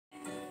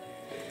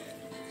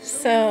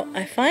So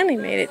I finally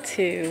made it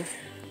to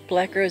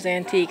Black Rose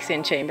Antiques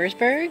in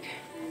Chambersburg,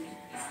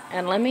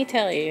 and let me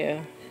tell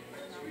you,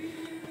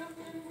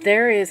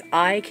 there is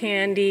eye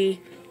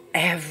candy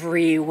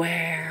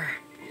everywhere.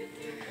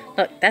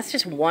 Look, that's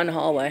just one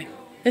hallway.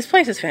 This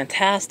place is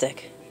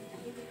fantastic.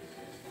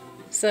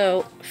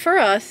 So for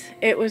us,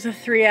 it was a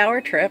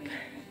 3-hour trip,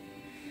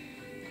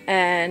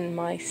 and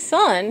my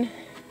son,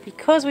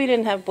 because we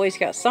didn't have Boy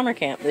Scout summer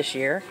camp this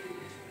year,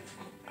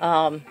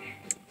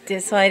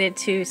 decided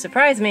to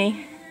surprise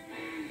me,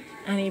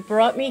 and he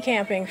brought me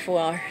camping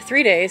for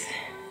 3 days.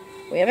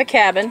 We have a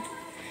cabin,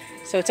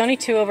 so it's only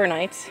 2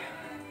 overnights,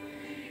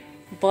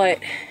 but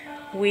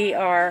we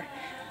are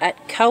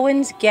at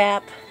Cowans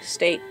Gap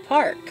State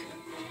Park.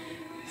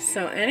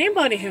 So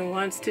anybody who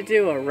wants to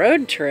do a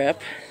road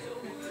trip,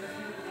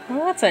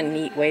 well, that's a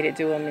neat way to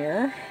do a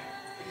mirror.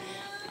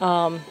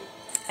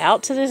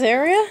 Out to this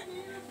area,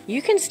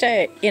 you can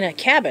stay in a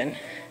cabin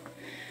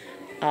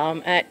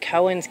at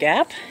Cowans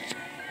Gap,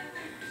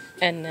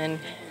 and then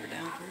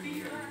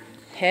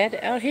head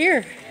out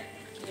here.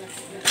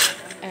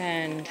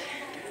 And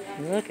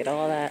look at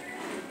all that.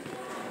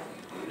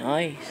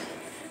 Nice.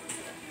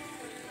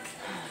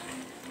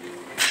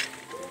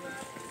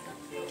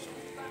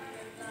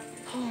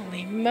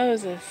 Holy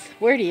Moses,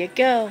 where do you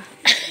go?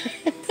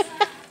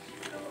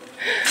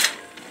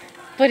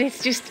 But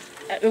it's just,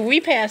 we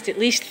passed at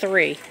least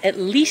three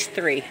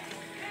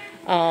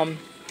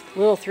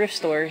little thrift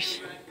stores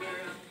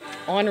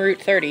on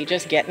Route 30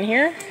 just getting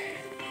here.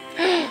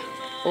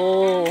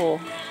 Oh,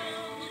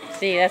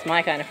 see, that's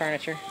my kind of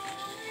furniture.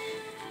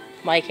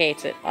 Mike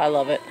hates it. I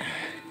love it.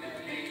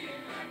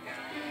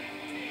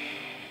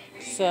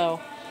 So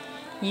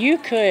you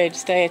could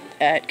stay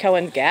at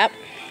Cowans Gap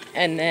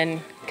and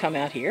then come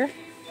out here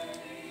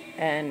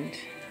and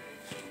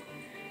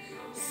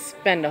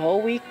spend a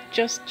whole week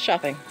just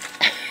shopping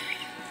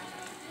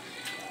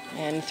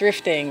and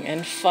thrifting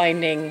and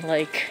finding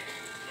like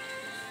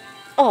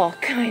all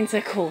kinds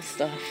of cool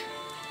stuff.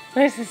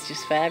 This is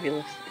just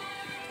fabulous.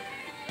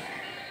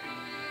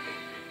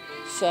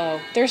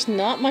 So there's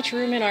not much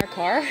room in our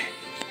car,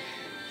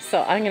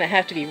 so I'm gonna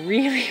have to be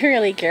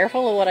really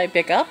careful of what I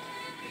pick up,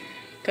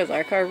 because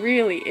our car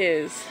really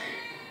is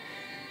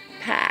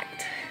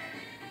packed.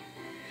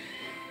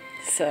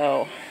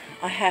 So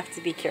I have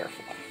to be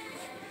careful.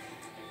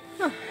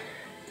 Huh.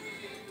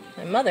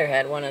 My mother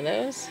had one of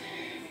those.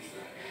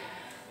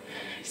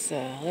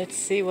 So let's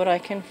see what I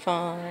can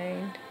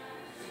find.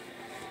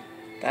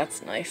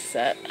 That's a nice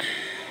set.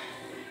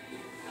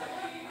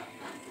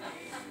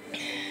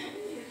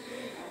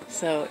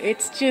 So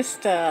it's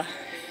just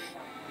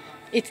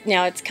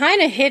it's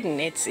kind of hidden.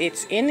 It's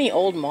in the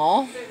old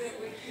mall,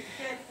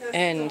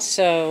 and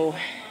so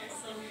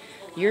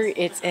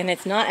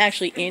it's not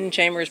actually in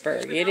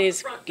Chambersburg. It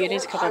is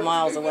a couple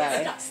miles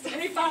away,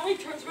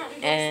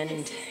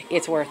 and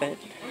it's worth it.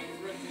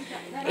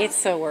 It's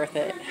so worth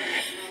it.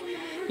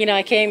 You know,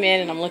 I came in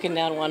and I'm looking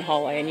down one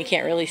hallway and you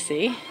can't really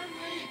see,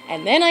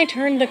 and then I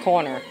turned the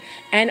corner,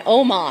 and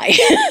oh my,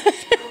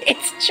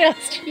 it's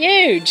just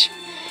huge.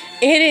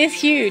 It is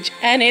huge,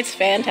 and it's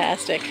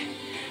fantastic.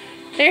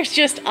 There's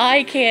just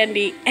eye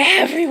candy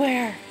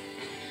everywhere.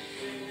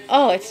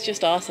 Oh, it's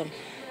just awesome.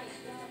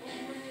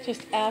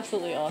 Just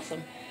absolutely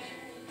awesome.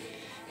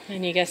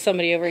 And you got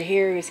somebody over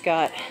here who's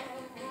got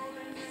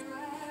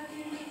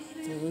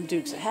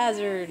Dukes of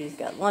Hazzard, he's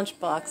got lunch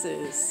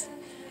boxes,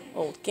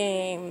 old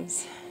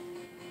games.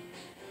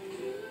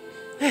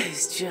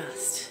 It's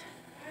just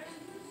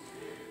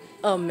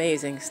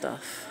amazing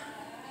stuff.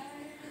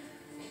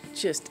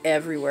 Just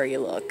everywhere you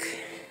look.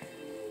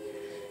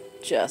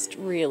 Just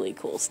really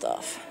cool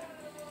stuff.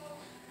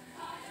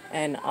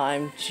 And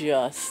I'm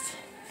just...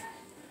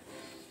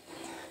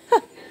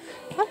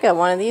 I've got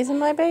one of these in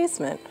my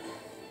basement.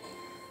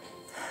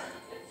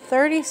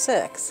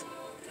 36.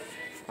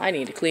 I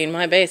need to clean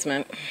my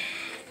basement.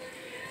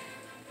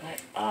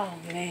 But, oh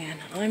man,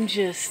 I'm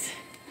just...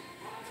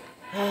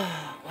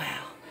 Oh, wow.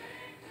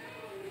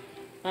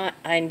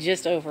 I'm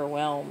just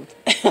overwhelmed.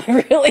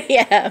 I really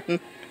am.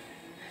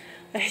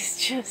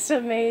 It's just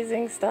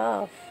amazing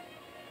stuff.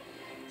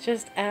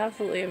 Just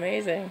absolutely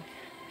amazing.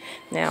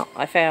 Now,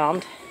 I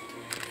found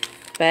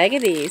a bag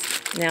of these.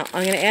 Now,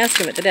 I'm going to ask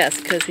him at the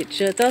desk because it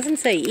just doesn't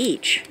say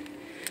each.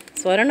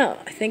 So I don't know.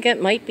 I think it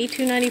might be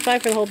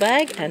 $2.95 for the whole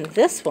bag. And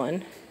this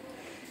one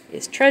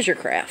is Treasure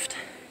Craft.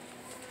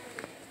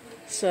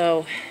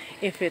 So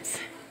if it's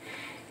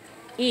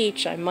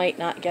each, I might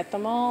not get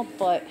them all,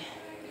 but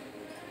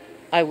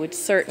I would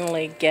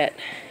certainly get...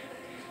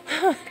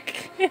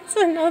 It's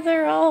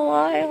another all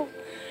aisle.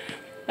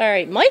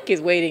 Alright, Mike is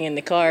waiting in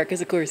the car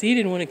because, of course, he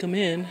didn't want to come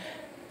in.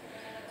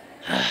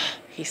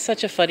 He's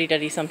such a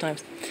fuddy-duddy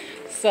sometimes.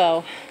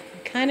 So,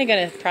 I'm kind of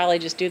going to probably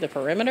just do the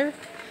perimeter.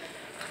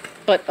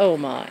 But, oh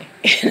my.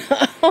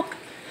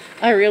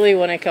 I really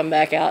want to come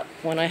back out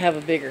when I have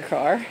a bigger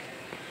car.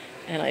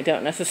 And I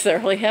don't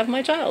necessarily have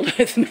my child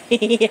with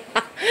me.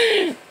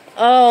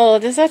 Oh,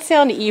 does that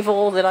sound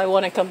evil that I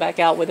want to come back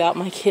out without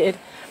my kid?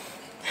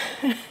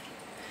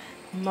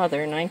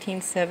 Mother,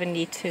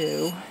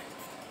 1972.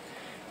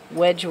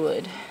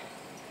 Wedgwood.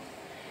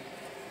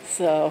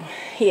 So,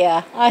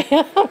 yeah,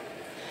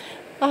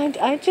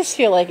 I just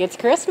feel like it's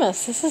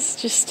Christmas. This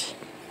is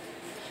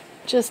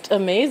just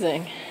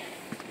amazing.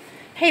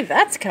 Hey,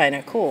 that's kind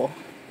of cool.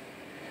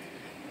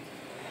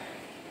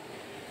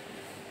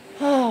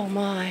 Oh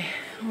my.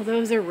 Well,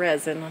 those are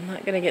resin. I'm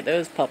not going to get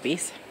those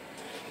puppies.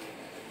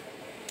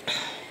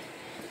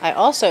 I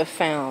also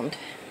found,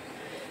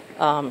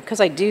 because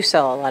I do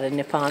sell a lot of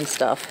Nippon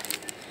stuff,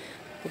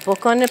 a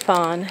book on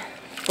Nippon,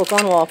 book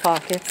on wall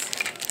pockets,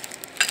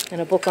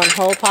 and a book on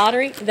hull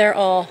pottery. They're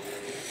all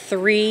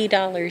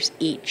 $3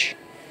 each.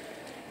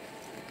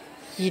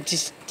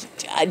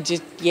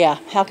 Yeah,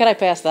 how could I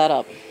pass that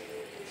up?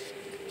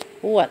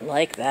 Oh, I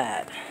like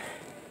that.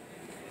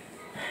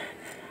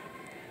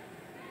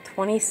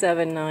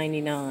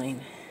 $27.99.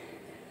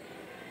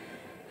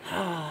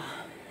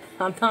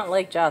 I'm not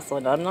like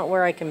Jocelyn. I'm not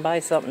where I can buy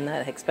something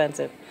that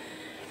expensive.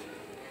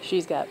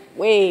 She's got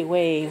way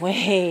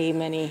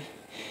many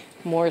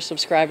more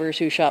subscribers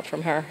who shop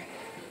from her.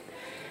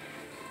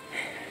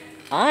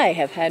 I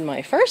have had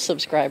my first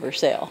subscriber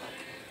sale,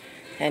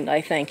 and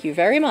I thank you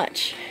very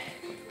much.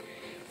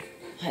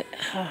 But,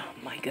 oh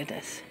my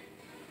goodness.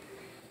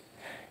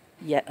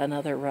 Yet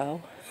another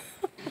row.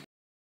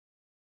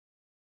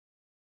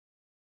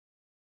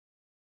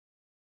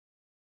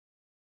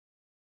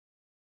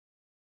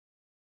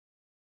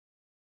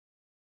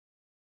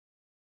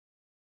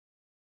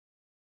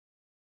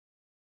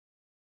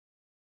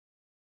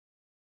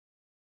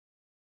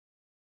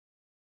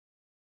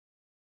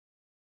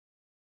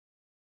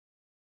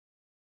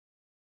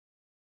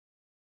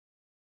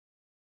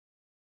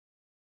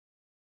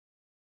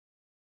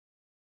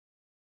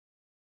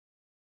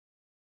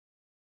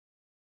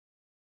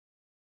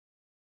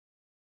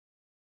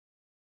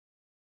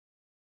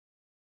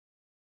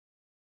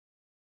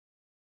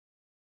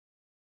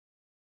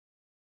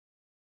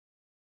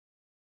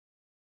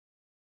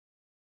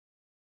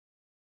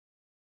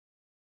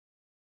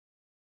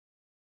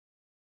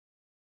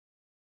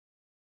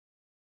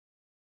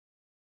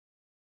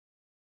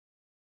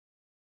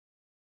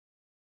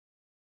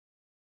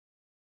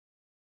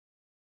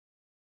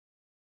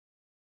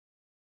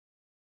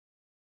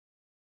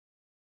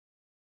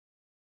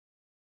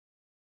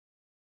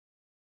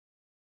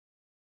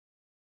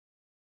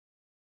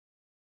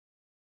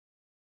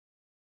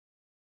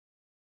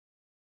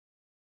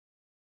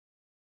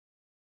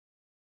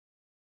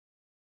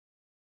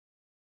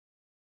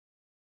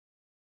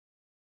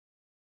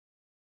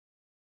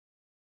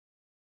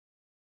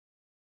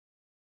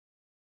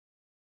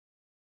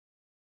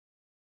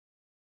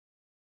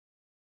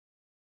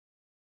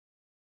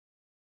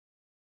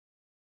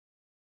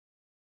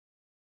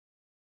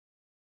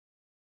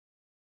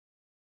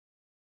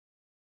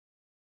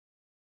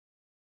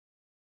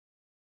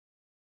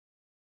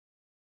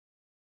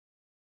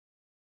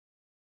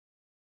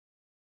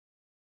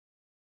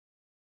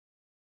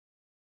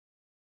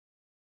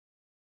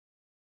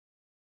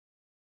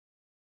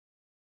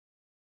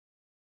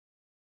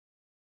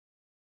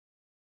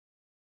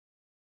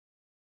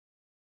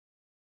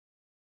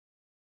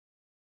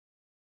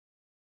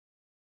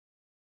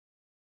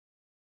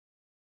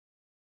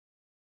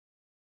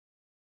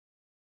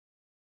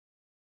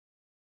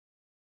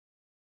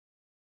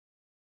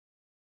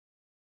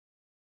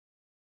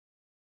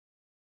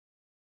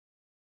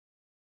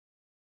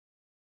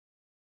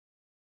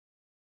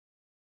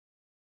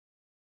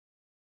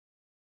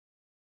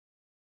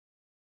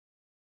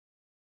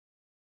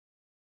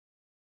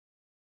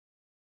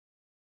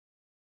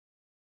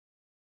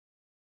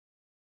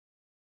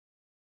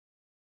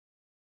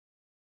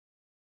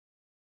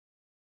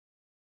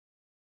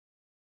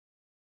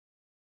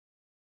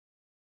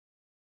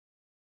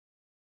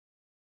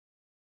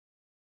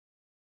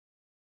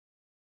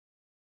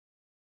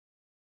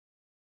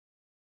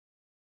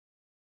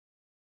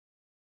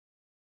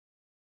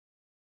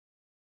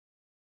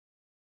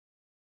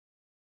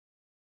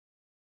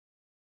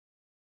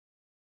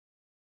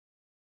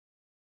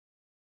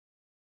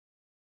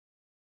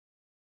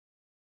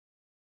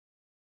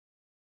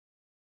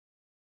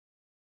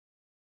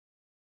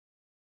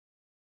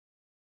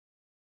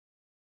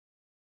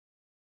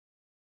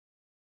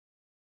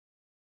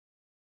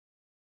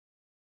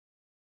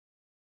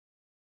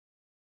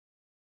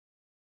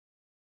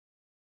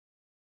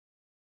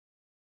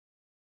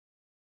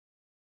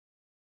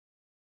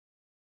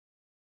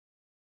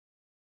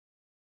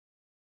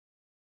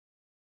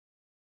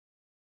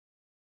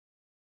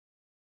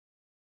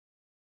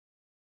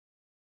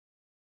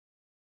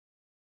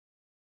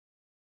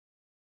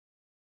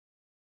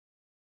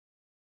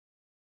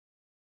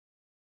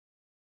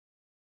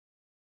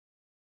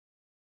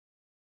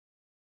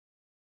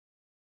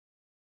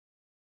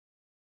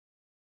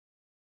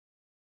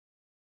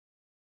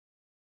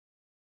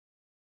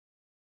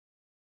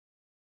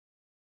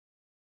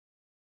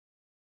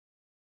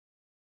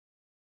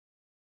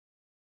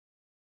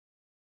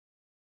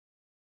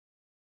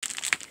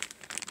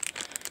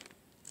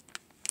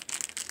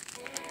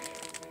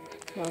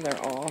 Well,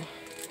 they're all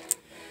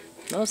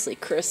mostly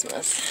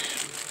Christmas.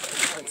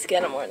 Let's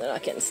get them where they're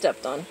not getting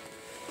stepped on.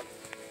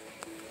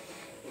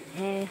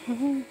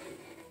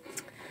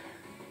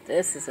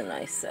 This is a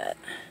nice set.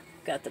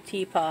 Got the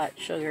teapot,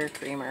 sugar,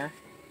 creamer.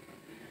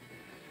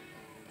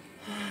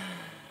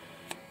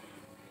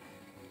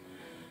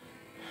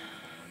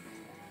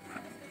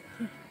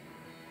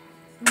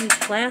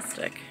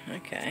 Plastic.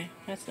 Okay,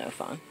 that's no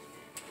fun.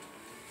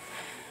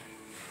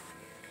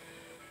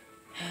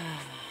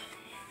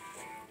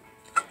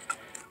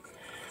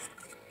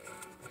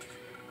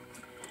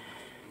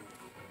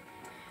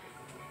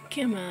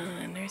 Come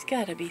on, there's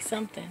gotta be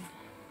something.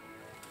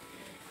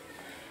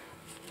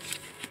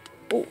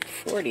 Oh,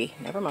 40.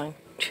 Never mind.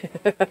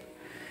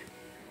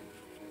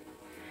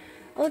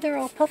 Oh, they're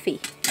all puffy.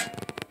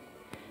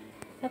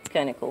 That's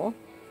kind of cool.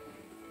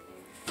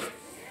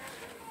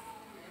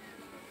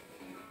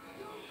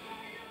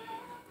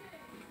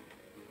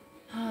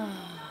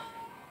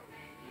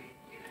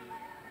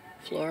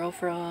 Floral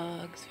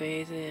frogs,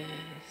 vases.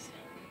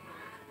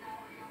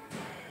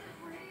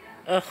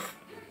 Ugh.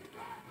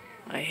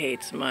 I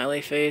hate smiley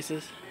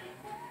faces.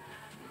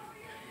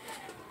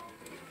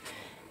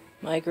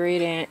 My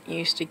great aunt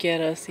used to get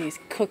us these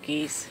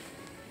cookies.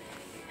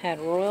 Had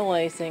royal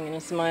icing and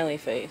a smiley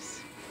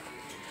face.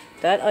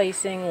 That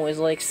icing was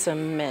like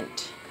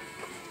cement.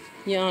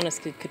 You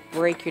honestly could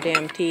break your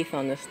damn teeth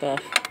on this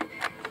stuff.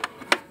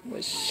 It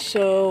was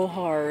so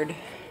hard.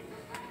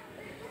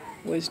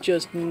 It was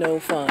just no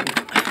fun.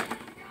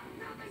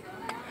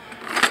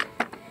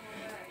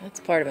 That's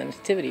part of a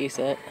nativity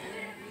set.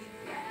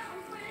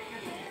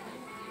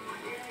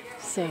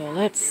 So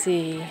let's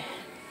see.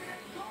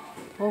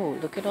 Oh,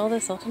 look at all the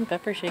salt and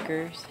pepper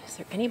shakers. Is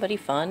there anybody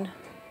fun?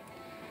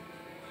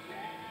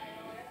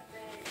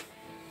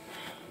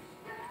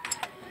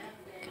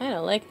 Kind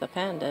of like the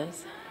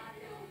pandas.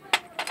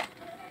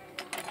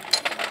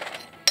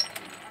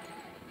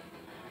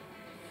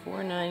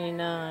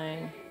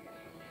 $4.99.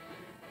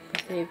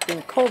 But they've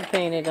been cold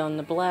painted on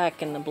the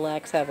black, and the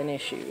black's having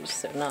issues,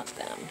 so not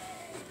them.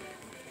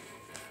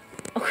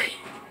 Oh,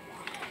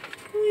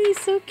 he's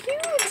so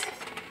cute.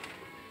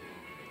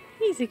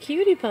 He's a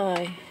cutie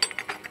pie.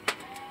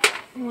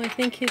 Oh, I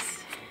think his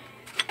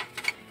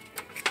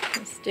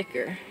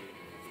sticker.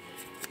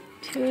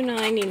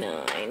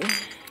 $2.99.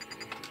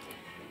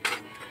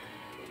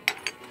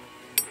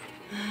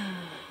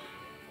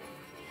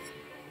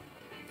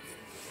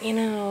 You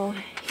know,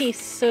 he's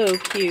so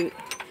cute.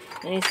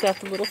 And he's got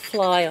the little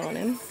fly on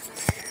him.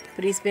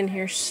 But he's been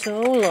here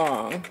so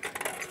long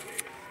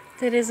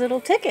that his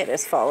little ticket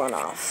has fallen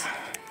off.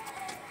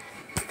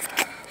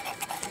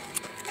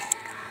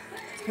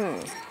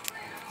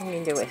 What do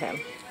you do with him?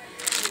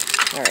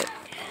 Alright.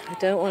 I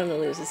don't want him to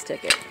lose his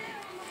ticket.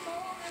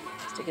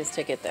 Stick his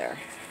ticket there.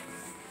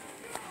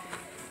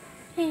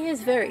 He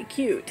is very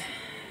cute.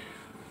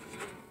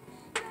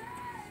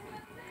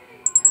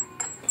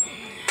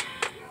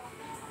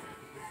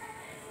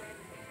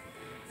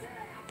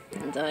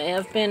 And I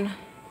have been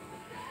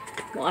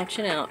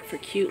watching out for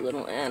cute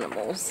little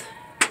animals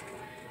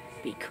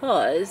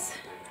because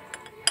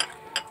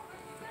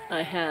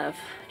I have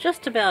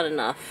just about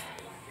enough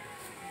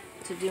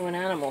to do an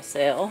animal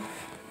sale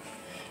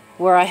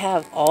where I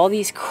have all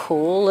these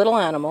cool little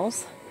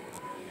animals.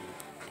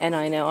 And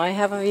I know I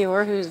have a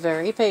viewer who's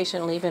very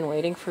patiently been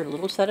waiting for a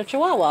little set of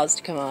chihuahuas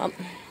to come up.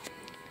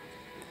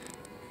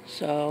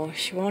 So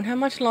she won't have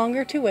much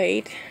longer to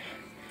wait.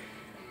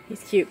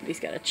 He's cute, but he's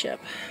got a chip.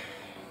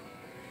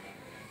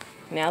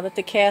 Now that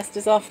the cast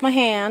is off my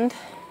hand,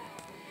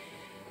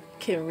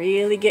 can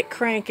really get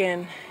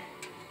cranking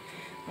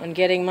on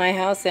getting my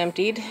house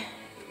emptied.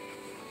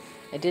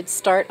 I did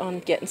start on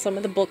getting some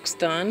of the books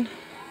done.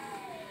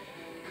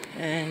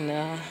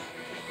 And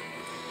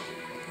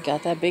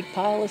got that big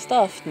pile of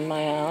stuff in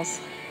my house.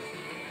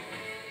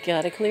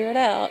 Gotta clear it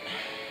out.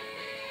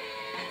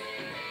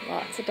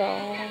 Lots of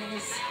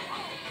dolls.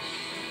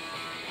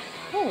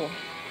 Oh.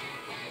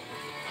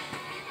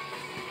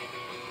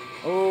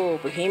 Oh,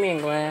 Bohemian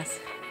glass.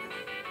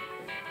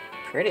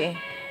 Pretty.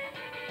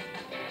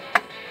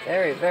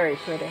 Very, very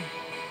pretty.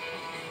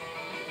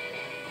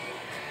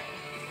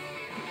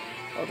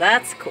 Oh,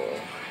 that's cool.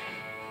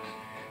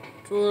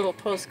 It's a little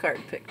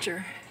postcard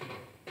picture.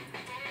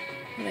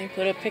 And they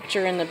put a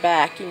picture in the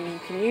back, and you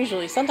can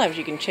usually, sometimes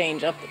you can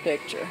change up the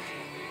picture.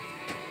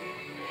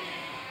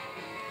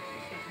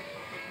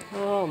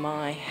 Oh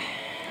my.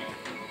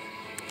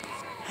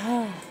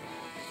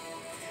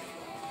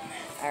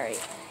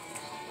 Alright.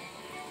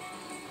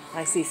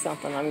 I see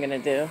something I'm gonna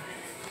do.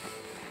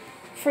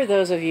 For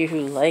those of you who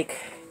like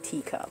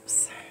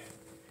teacups,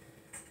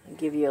 I'll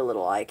give you a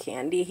little eye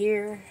candy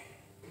here.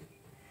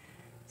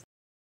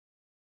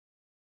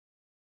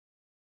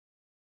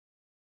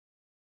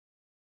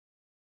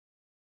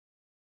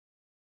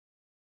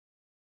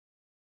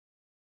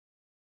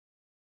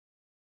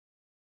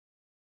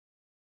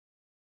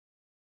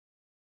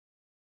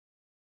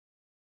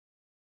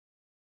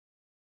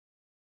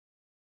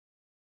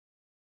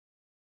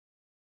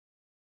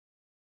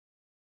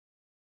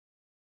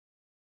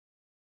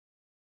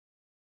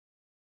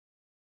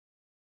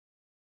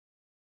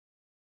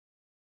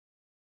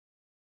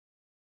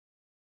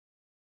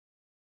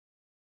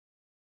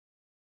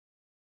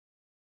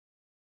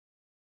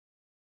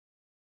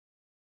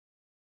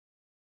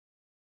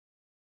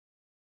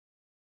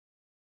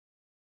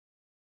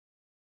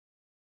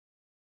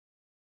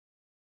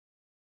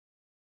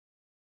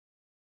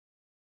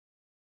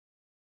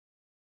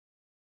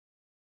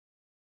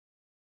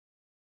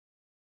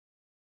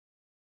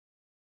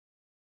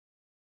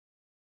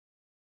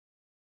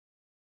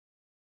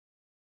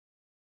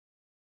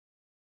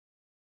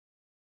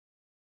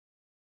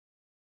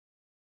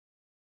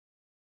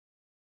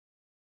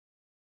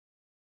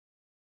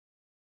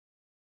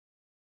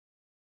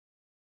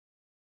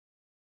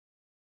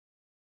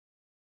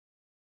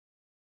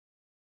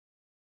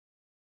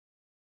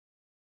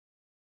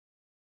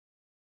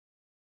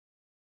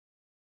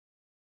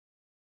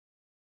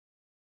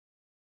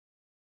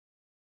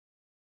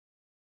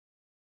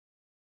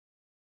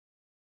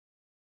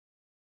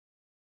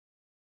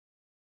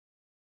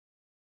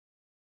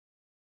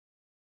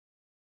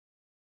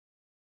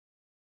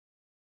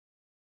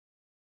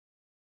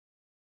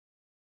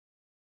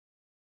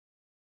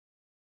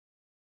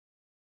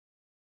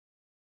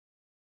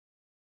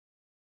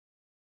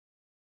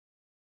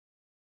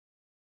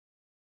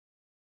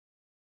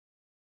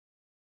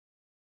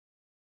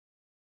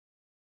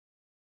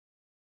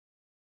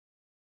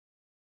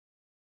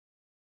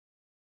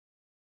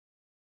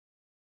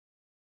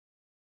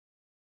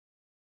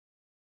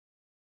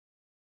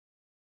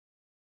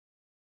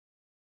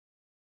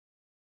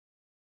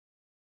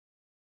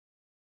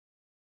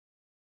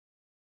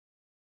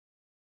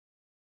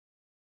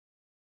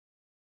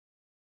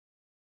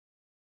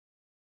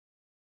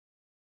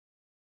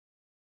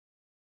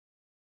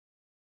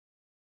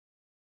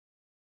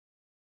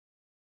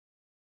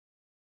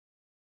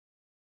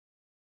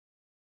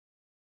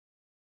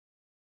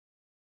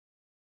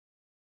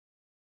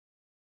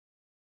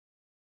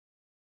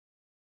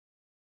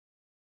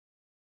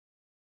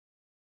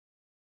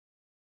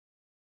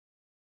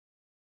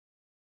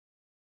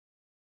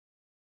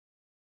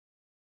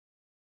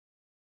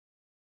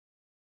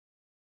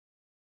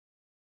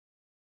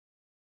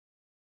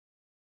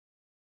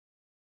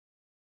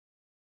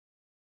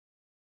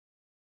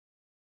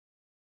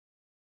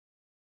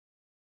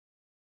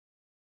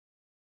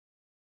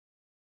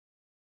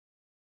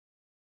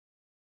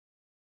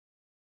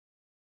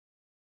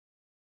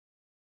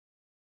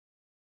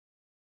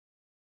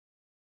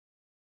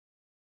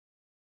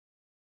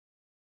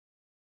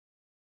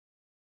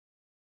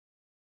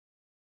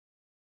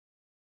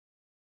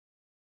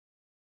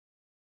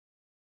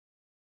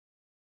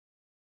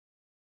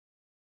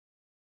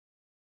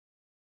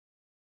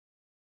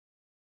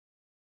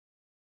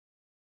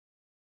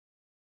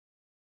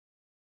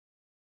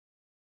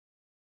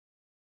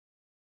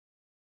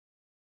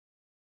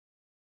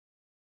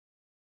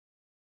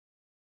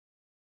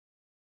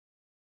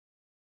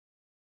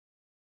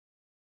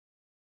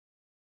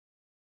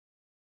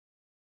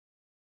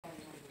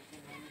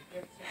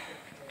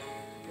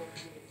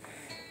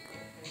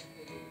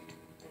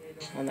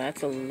 And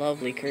that's a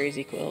lovely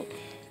crazy quilt.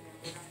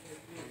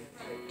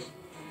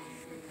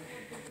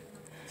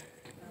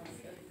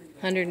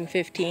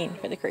 $115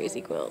 for the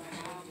crazy quilt.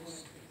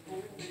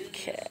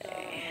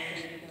 Okay.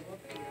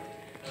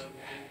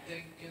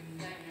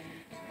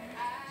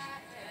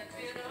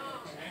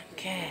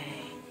 Okay.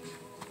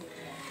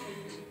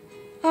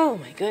 Oh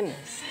my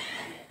goodness.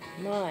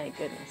 My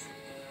goodness.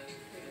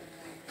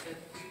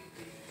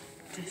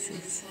 This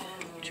is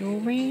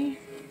jewelry.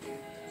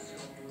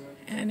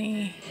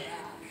 Any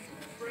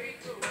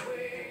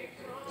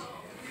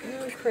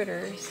little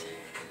critters.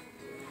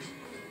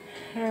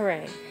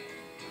 Alright.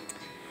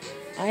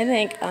 I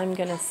think I'm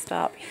going to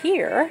stop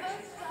here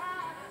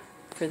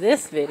for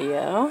this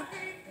video.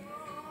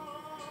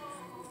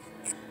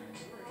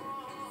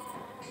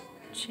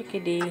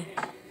 Chickadee.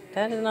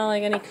 That is not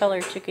like any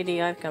colored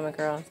chickadee I've come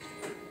across.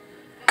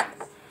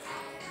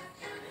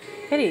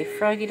 Pity,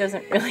 Froggy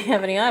doesn't really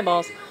have any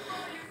eyeballs.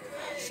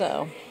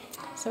 So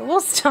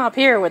we'll stop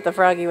here with the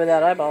Froggy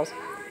without eyeballs.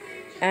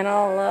 And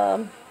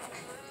I'll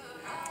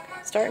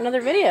start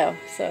another video.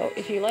 So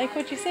if you like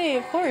what you see,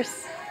 of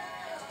course,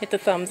 hit the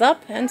thumbs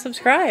up and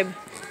subscribe.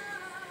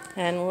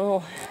 And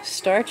we'll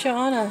start you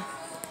on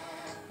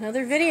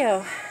another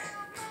video.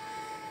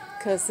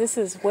 Because this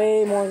is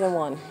way more than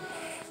one.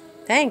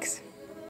 Thanks.